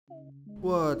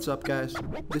What's up, guys?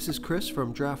 This is Chris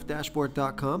from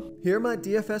DraftDashboard.com. Here are my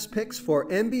DFS picks for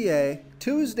NBA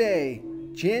Tuesday,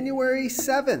 January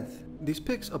 7th. These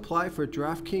picks apply for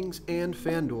DraftKings and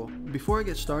FanDuel. Before I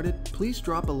get started, please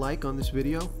drop a like on this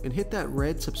video and hit that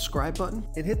red subscribe button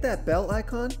and hit that bell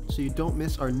icon so you don't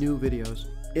miss our new videos.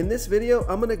 In this video,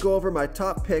 I'm going to go over my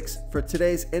top picks for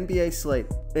today's NBA slate.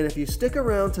 And if you stick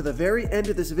around to the very end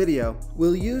of this video,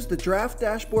 we'll use the Draft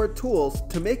Dashboard tools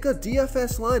to make a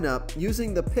DFS lineup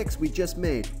using the picks we just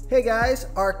made. Hey guys,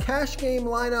 our cash game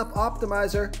lineup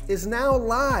optimizer is now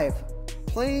live.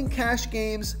 Playing cash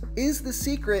games is the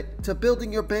secret to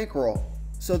building your bankroll.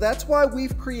 So that's why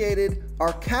we've created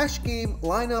our cash game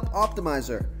lineup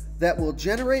optimizer that will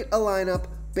generate a lineup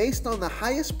based on the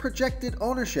highest projected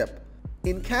ownership.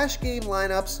 In cash game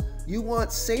lineups, you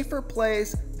want safer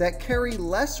plays that carry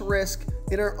less risk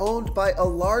and are owned by a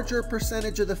larger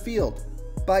percentage of the field.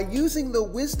 By using the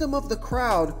wisdom of the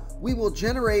crowd, we will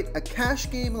generate a cash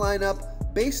game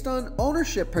lineup based on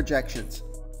ownership projections.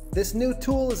 This new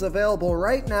tool is available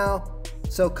right now,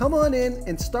 so come on in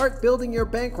and start building your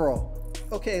bankroll.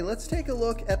 Okay, let's take a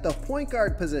look at the point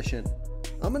guard position.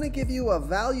 I'm going to give you a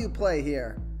value play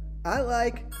here. I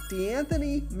like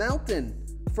DeAnthony Melton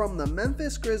from the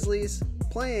Memphis Grizzlies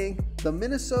playing the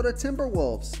Minnesota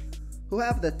Timberwolves, who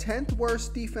have the 10th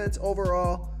worst defense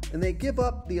overall, and they give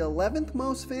up the 11th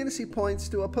most fantasy points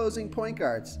to opposing point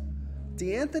guards.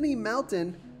 DeAnthony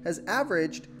Melton has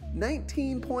averaged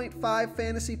 19.5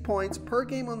 fantasy points per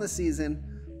game on the season,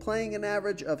 playing an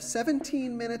average of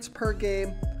 17 minutes per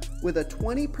game with a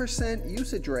 20%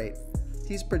 usage rate.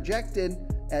 He's projected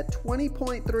at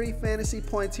 20.3 fantasy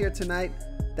points here tonight.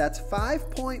 That's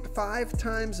 5.5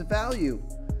 times value.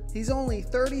 He's only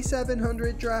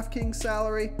 $3,700 DraftKings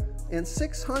salary and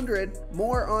 $600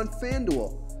 more on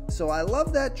FanDuel. So I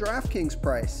love that DraftKings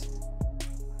price.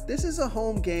 This is a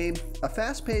home game, a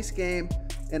fast-paced game,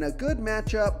 and a good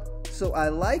matchup. So I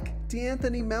like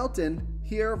DeAnthony Melton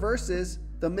here versus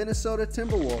the Minnesota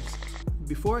Timberwolves.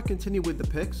 Before I continue with the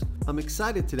picks, I'm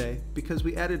excited today because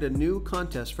we added a new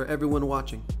contest for everyone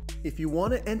watching. If you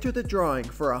want to enter the drawing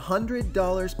for $100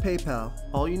 PayPal,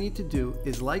 all you need to do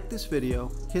is like this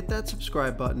video, hit that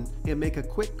subscribe button, and make a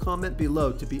quick comment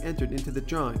below to be entered into the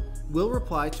drawing. We'll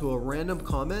reply to a random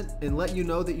comment and let you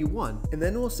know that you won, and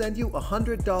then we'll send you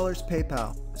 $100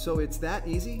 PayPal. So it's that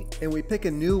easy, and we pick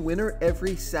a new winner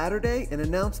every Saturday and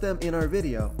announce them in our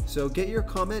video. So get your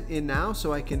comment in now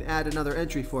so I can add another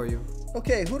entry for you.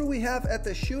 Okay, who do we have at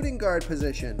the shooting guard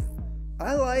position?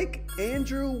 I like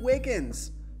Andrew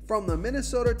Wiggins from the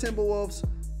Minnesota Timberwolves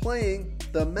playing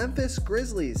the Memphis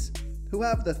Grizzlies, who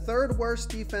have the 3rd worst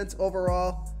defense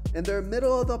overall, and they're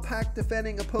middle of the pack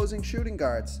defending opposing shooting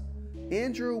guards.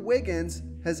 Andrew Wiggins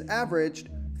has averaged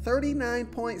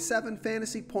 39.7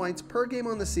 fantasy points per game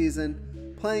on the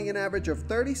season, playing an average of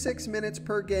 36 minutes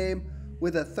per game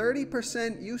with a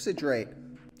 30% usage rate.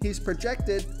 He's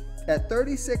projected at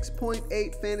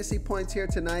 36.8 fantasy points here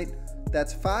tonight.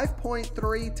 That's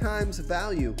 5.3 times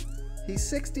value. He's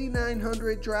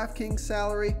 $6,900 DraftKings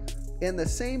salary and the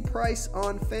same price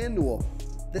on FanDuel.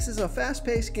 This is a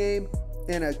fast-paced game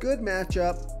and a good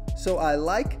matchup, so I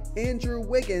like Andrew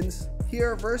Wiggins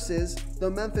here versus the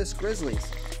Memphis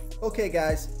Grizzlies. Okay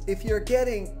guys, if you're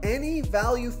getting any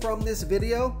value from this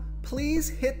video, please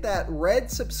hit that red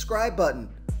subscribe button.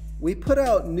 We put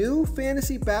out new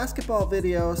fantasy basketball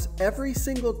videos every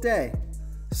single day.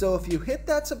 So if you hit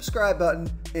that subscribe button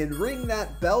and ring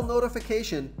that bell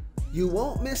notification, you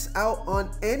won't miss out on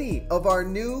any of our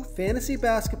new fantasy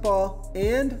basketball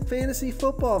and fantasy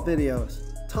football videos.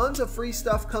 Tons of free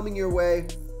stuff coming your way.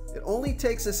 It only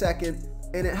takes a second,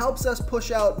 and it helps us push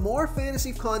out more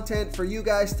fantasy content for you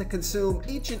guys to consume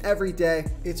each and every day.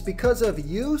 It's because of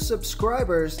you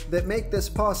subscribers that make this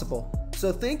possible.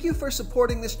 So thank you for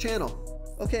supporting this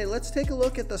channel. Okay, let's take a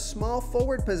look at the small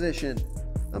forward position.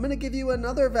 I'm gonna give you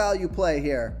another value play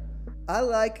here. I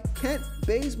like Kent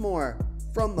Bazemore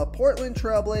from the Portland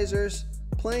Trailblazers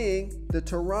playing the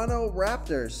Toronto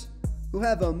Raptors, who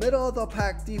have a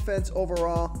middle-of-the-pack defense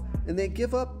overall, and they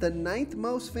give up the 9th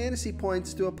most fantasy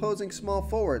points to opposing small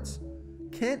forwards.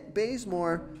 Kent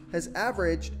Bazemore has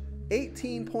averaged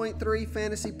 18.3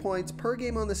 fantasy points per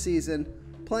game on the season,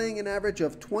 playing an average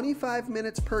of 25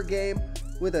 minutes per game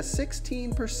with a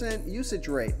 16% usage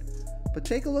rate. But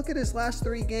take a look at his last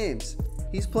 3 games.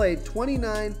 He's played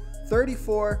 29,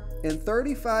 34, and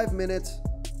 35 minutes,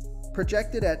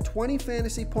 projected at 20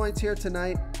 fantasy points here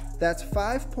tonight. That's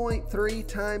 5.3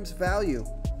 times value.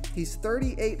 He's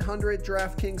 $3,800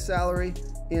 DraftKings salary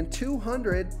and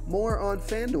 $200 more on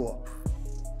FanDuel.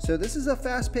 So this is a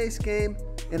fast-paced game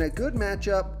and a good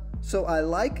matchup, so I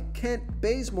like Kent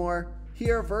Bazemore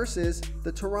here versus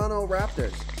the Toronto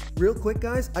Raptors. Real quick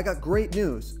guys, I got great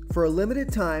news. For a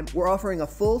limited time, we're offering a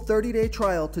full 30-day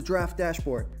trial to Draft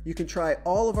Dashboard. You can try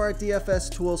all of our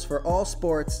DFS tools for all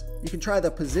sports. You can try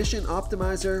the position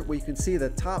optimizer where you can see the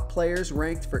top players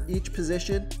ranked for each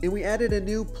position. And we added a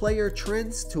new player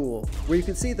trends tool where you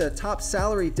can see the top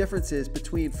salary differences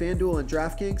between FanDuel and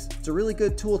DraftKings. It's a really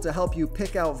good tool to help you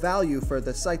pick out value for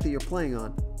the site that you're playing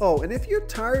on. Oh, and if you're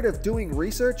tired of doing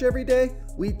research every day,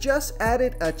 we just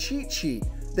added a cheat sheet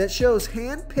that shows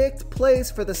hand-picked plays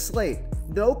for the slate.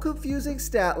 No confusing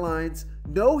stat lines,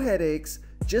 no headaches,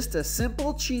 just a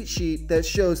simple cheat sheet that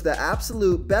shows the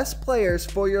absolute best players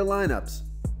for your lineups.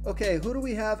 Okay, who do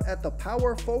we have at the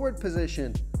power forward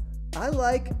position? I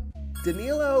like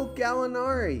Danilo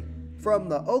Gallinari from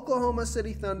the Oklahoma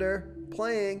City Thunder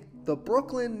playing the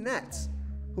Brooklyn Nets,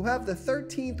 who have the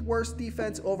 13th worst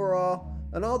defense overall,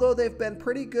 and although they've been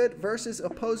pretty good versus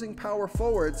opposing power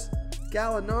forwards,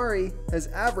 Gallinari has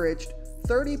averaged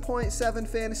 30.7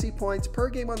 fantasy points per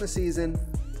game on the season,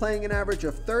 playing an average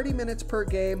of 30 minutes per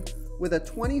game with a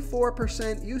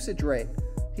 24% usage rate.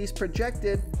 He's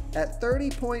projected at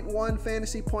 30.1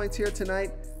 fantasy points here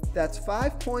tonight. That's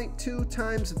 5.2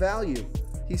 times value.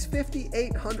 He's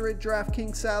 5,800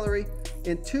 DraftKings salary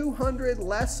and 200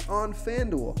 less on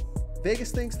FanDuel.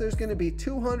 Vegas thinks there's going to be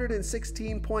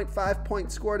 216.5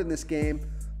 points scored in this game.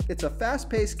 It's a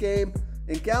fast-paced game,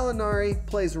 and Gallinari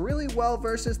plays really well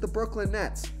versus the Brooklyn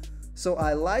Nets. So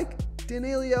I like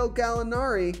Danilo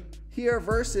Gallinari here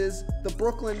versus the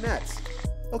Brooklyn Nets.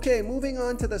 Okay, moving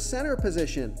on to the center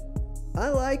position. I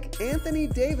like Anthony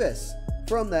Davis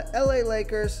from the LA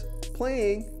Lakers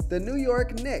playing the New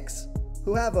York Knicks,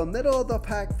 who have a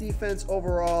middle-of-the-pack defense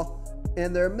overall,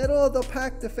 and they're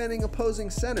middle-of-the-pack defending opposing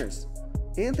centers.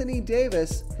 Anthony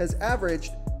Davis has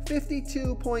averaged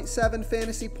 52.7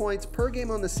 fantasy points per game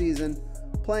on the season,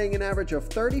 playing an average of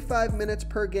 35 minutes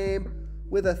per game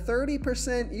with a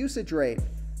 30% usage rate.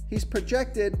 He's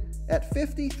projected at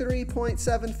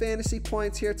 53.7 fantasy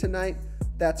points here tonight.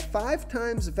 That's 5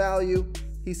 times value.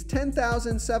 He's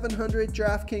 10,700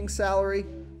 DraftKings salary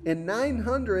and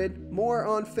 900 more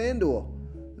on FanDuel.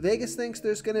 Vegas thinks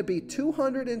there's going to be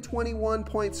 221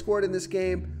 points scored in this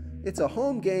game. It's a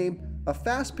home game, a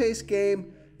fast-paced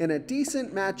game, and a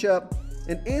decent matchup.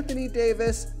 And Anthony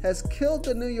Davis has killed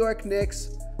the New York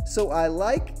Knicks, so I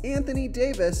like Anthony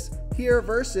Davis here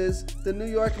versus the New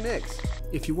York Knicks.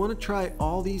 If you want to try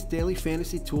all these daily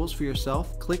fantasy tools for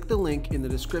yourself, click the link in the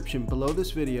description below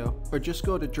this video or just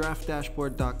go to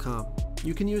draftdashboard.com.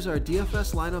 You can use our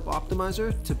DFS lineup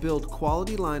optimizer to build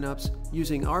quality lineups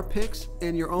using our picks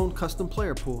and your own custom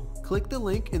player pool. Click the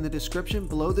link in the description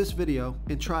below this video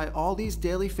and try all these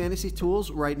daily fantasy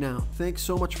tools right now. Thanks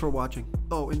so much for watching.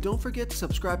 Oh, and don't forget to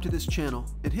subscribe to this channel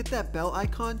and hit that bell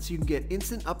icon so you can get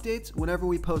instant updates whenever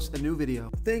we post a new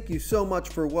video. Thank you so much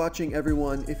for watching,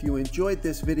 everyone. If you enjoyed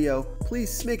this video,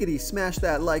 please smash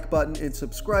that like button and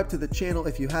subscribe to the channel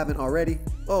if you haven't already.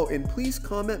 Oh, and please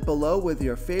comment below with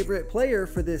your favorite player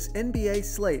for this NBA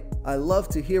slate. I love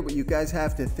to hear what you guys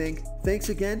have to think. Thanks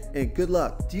again and good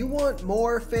luck. Do you want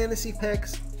more fantasy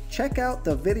picks? Check out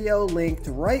the video linked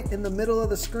right in the middle of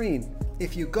the screen.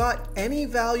 If you got any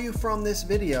value from this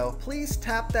video, please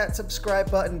tap that subscribe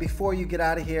button before you get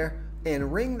out of here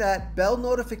and ring that bell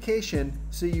notification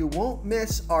so you won't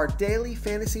miss our daily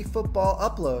fantasy football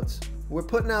uploads. We're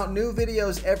putting out new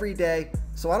videos every day,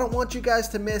 so I don't want you guys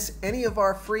to miss any of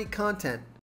our free content.